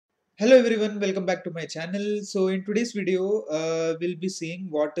Hello everyone, welcome back to my channel. So in today's video, we'll be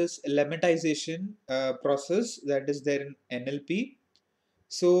seeing what is lemmatization process that is there in NLP.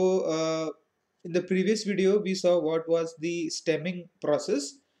 So in the previous video, we saw what was the stemming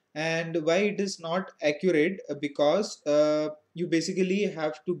process and why it is not accurate because you basically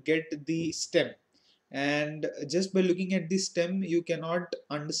have to get the stem, and just by looking at the stem, you cannot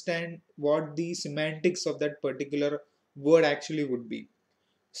understand what the semantics of that particular word actually would be.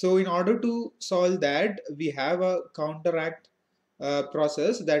 So in order to solve that, we have a counteract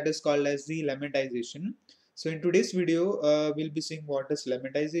process that is called as the lemmatization. So in today's video, we'll be seeing what is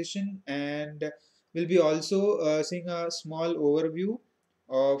lemmatization, and we'll be also seeing a small overview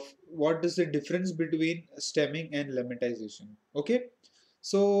of what is the difference between stemming and lemmatization. Okay,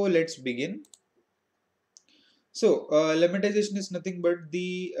 so let's begin. So lemmatization is nothing but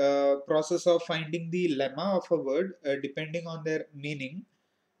the process of finding the lemma of a word depending on their meaning.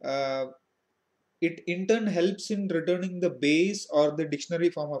 Uh, it in turn helps in returning the base or the dictionary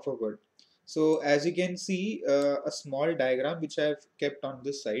form of a word. So as you can see, a small diagram which I have kept on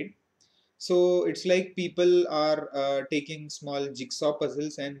this side. So it's like people are taking small jigsaw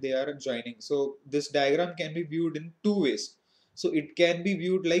puzzles and they are joining. So this diagram can be viewed in two ways. So it can be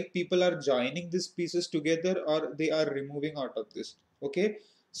viewed like people are joining these pieces together or they are removing out of this. Okay.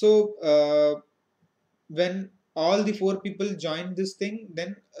 So when all the four people join this thing,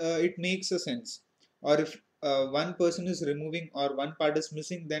 then it makes a sense. Or if one person is removing or one part is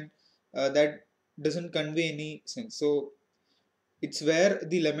missing, then that doesn't convey any sense. So it's where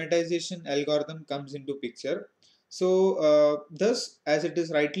the lemmatization algorithm comes into picture. So thus, as it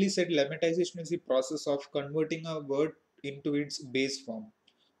is rightly said, lemmatization is the process of converting a word into its base form.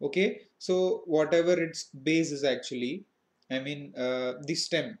 Okay, so whatever its base is actually, I mean the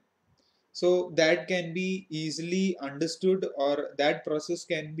stem, so that can be easily understood, or that process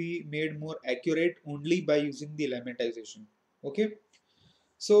can be made more accurate only by using the lemmatization. Okay,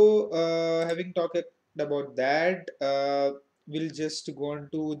 so having talked about that, we'll just go on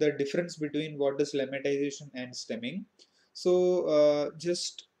to the difference between what is lemmatization and stemming. So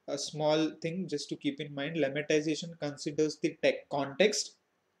just a small thing just to keep in mind: lemmatization considers the context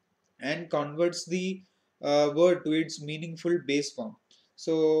and converts the word to its meaningful base form.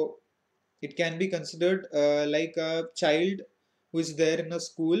 So it can be considered like a child who is there in a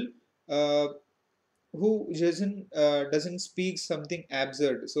school, uh, who doesn't speak something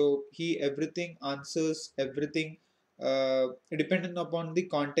absurd. So he everything answers everything dependent upon the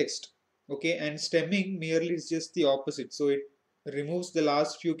context. Okay, and stemming merely is just the opposite. So it removes the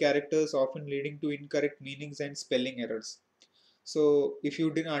last few characters, often leading to incorrect meanings and spelling errors. So if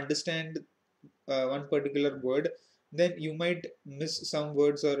you didn't understand one particular word, then you might miss some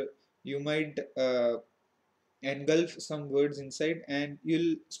words, or you might engulf some words inside and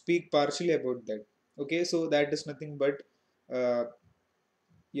you'll speak partially about that. Okay, so that is nothing but uh,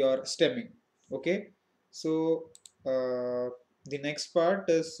 your stemming. Okay, so the next part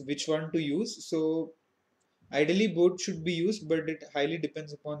is which one to use. So ideally both should be used, but it highly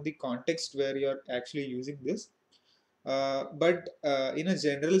depends upon the context where you're actually using this. But in a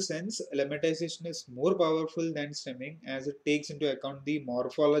general sense, lemmatization is more powerful than stemming, as it takes into account the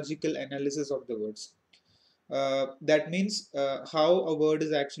morphological analysis of the words. That means how a word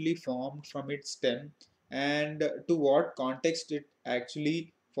is actually formed from its stem, and to what context it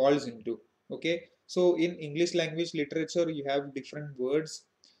actually falls into. Okay, so in English language literature, you have different words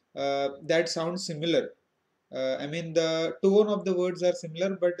that sound similar. I mean, the tone of the words are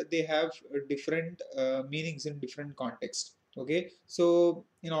similar, but they have different meanings in different contexts. Okay, so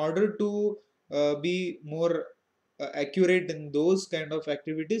in order to be more accurate in those kind of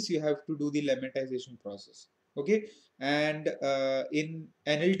activities, you have to do the lemmatization process. Okay, and in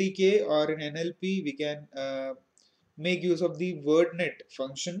NLTK or in NLP, we can make use of the wordnet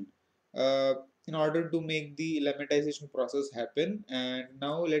function uh, in order to make the lemmatization process happen. And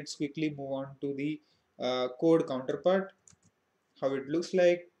now let's quickly move on to the code counterpart, how it looks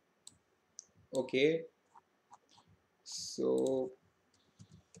like. Okay, so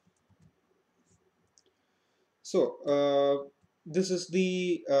this is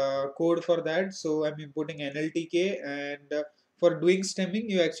the code for that. So I'm importing NLTK, and for doing stemming,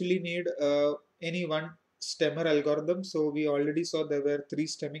 you actually need any one stemmer algorithm. So we already saw there were three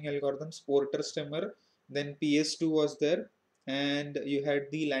stemming algorithms: Porter stemmer, then PS2 was there, and you had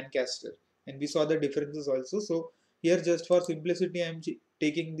the Lancaster, and we saw the differences also. So here, just for simplicity, I'm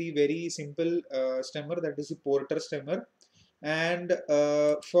taking the very simple stemmer, that is the Porter stemmer. And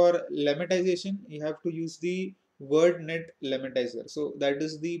for lemmatization, you have to use the wordnet lemmatizer. So that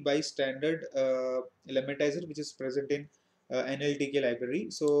is the by standard lemmatizer which is present in NLTK library.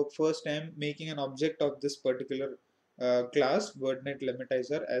 So first I'm making an object of this particular class WordNet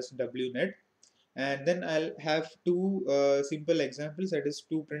Lemmatizer as WNet, and then I'll have two simple examples, that is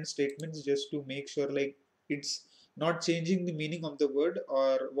two print statements, just to make sure like it's not changing the meaning of the word,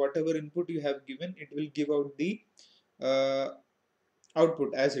 or whatever input you have given, it will give out the uh,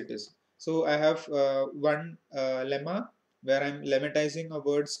 output as it is. So I have one lemma where I'm lemmatizing a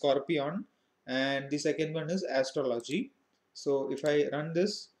word scorpion, and the second one is astrology. So if I run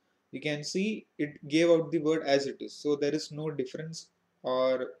this, you can see it gave out the word as it is. So there is no difference,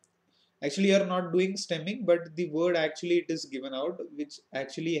 or actually you are not doing stemming, but the word actually it is given out, which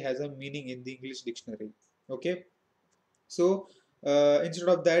actually has a meaning in the English dictionary. Okay. So instead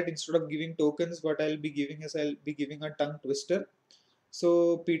of that, instead of giving tokens, what I'll be giving is I'll be giving a tongue twister.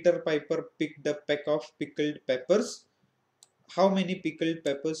 So Peter Piper picked a peck of pickled peppers. How many pickled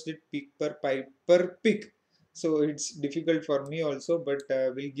peppers did Peter Piper pick? So it's difficult for me also, but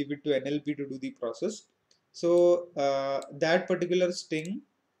we'll give it to NLP to do the process. So that particular string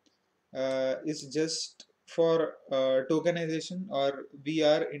is just for tokenization, or we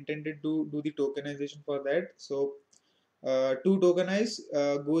are intended to do the tokenization for that. So to tokenize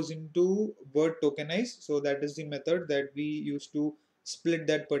goes into word tokenize. So that is the method that we use to split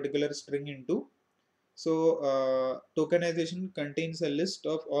that particular string into. So tokenization contains a list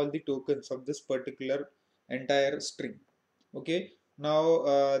of all the tokens of this particular entire string. Okay.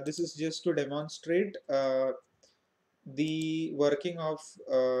 Now this is just to demonstrate the working of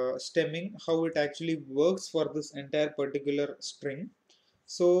stemming, how it actually works for this entire particular string.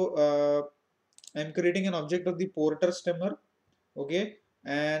 So I'm creating an object of the porter stemmer. Okay,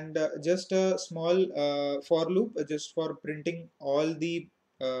 and just a small for loop just for printing all the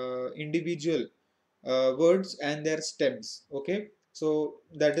individual words and their stems. Okay, so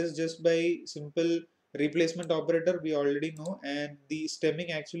that is just by simple replacement operator we already know, and the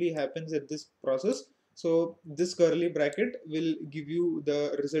stemming actually happens at this process. So this curly bracket will give you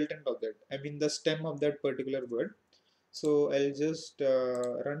the resultant of that, I mean the stem of that particular word. So I'll just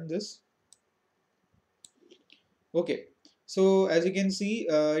run this. Okay, so as you can see,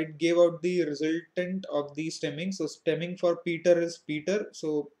 it gave out the resultant of the stemming. So stemming for Peter is Peter.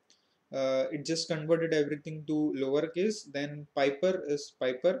 So it just converted everything to lowercase. Then Piper is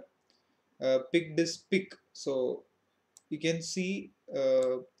Piper. Picked is pick. So you can see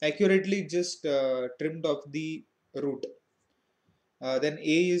accurately just trimmed off the root. Then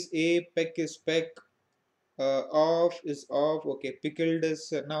A is A, peck is peck, off is off. Okay, pickled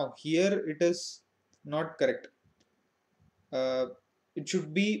is now here it is not correct. uh, it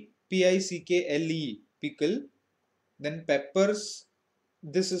should be pickle, pickle. Then peppers,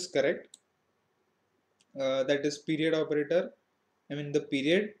 this is correct. That is period operator, I mean the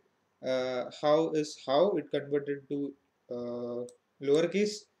period. How is how, it converted to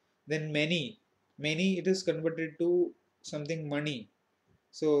lowercase. Then many, many it is converted to something money.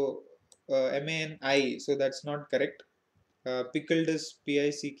 So mani, so that's not correct. Pickled is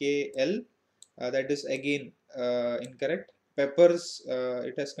pickl, that is again incorrect. Peppers,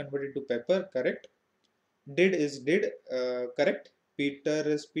 it has converted to pepper, correct. Did is did, correct. Peter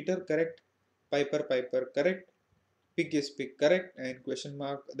is Peter, correct. Piper, Piper, correct. Pick is pick, correct. And question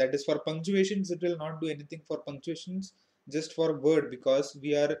mark, that is for punctuations. It will not do anything for punctuations, just for word, because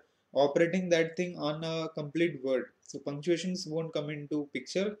we are operating that thing on a complete word. So punctuations won't come into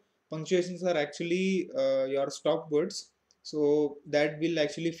picture. Punctuations are actually your stop words. So that will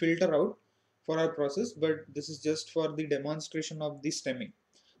actually filter out for our process, but this is just for the demonstration of the stemming.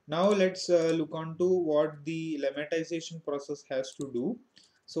 Now let's look on to what the lemmatization process has to do.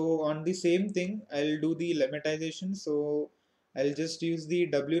 So on the same thing, I'll do the lemmatization. So I'll just use the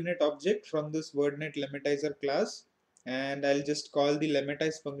WNet object from this WordNet Lemmatizer class, and I'll just call the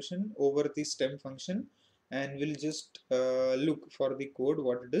lemmatize function over the stem function, and we'll just look for the code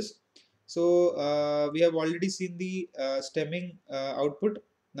what it is. So we have already seen the stemming output.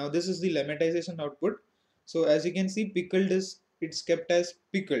 Now this is the lemmatization output. So as you can see, pickled is, it's kept as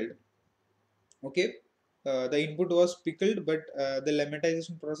pickled. Okay, the input was pickled, but the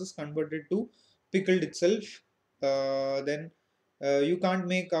lemmatization process converted to pickled itself. Then you can't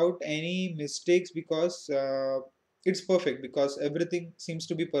make out any mistakes, because it's perfect, because everything seems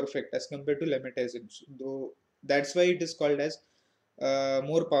to be perfect as compared to lemmatization, though that's why it is called as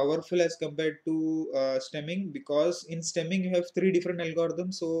more powerful as compared to stemming, because in stemming you have three different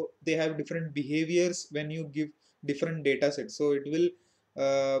algorithms, so they have different behaviors when you give different data sets, so it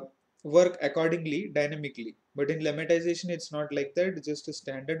will work accordingly dynamically. But in lemmatization it's not like that, it's just a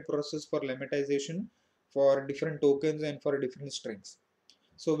standard process for lemmatization for different tokens and for different strings.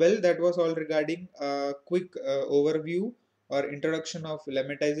 So well, that was all regarding a quick overview or introduction of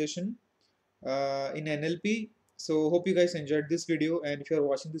lemmatization in NLP. So hope you guys enjoyed this video, and if you are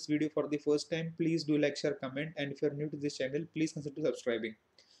watching this video for the first time, please do like, share, comment, and if you are new to this channel, please consider subscribing.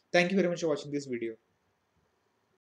 Thank you very much for watching this video.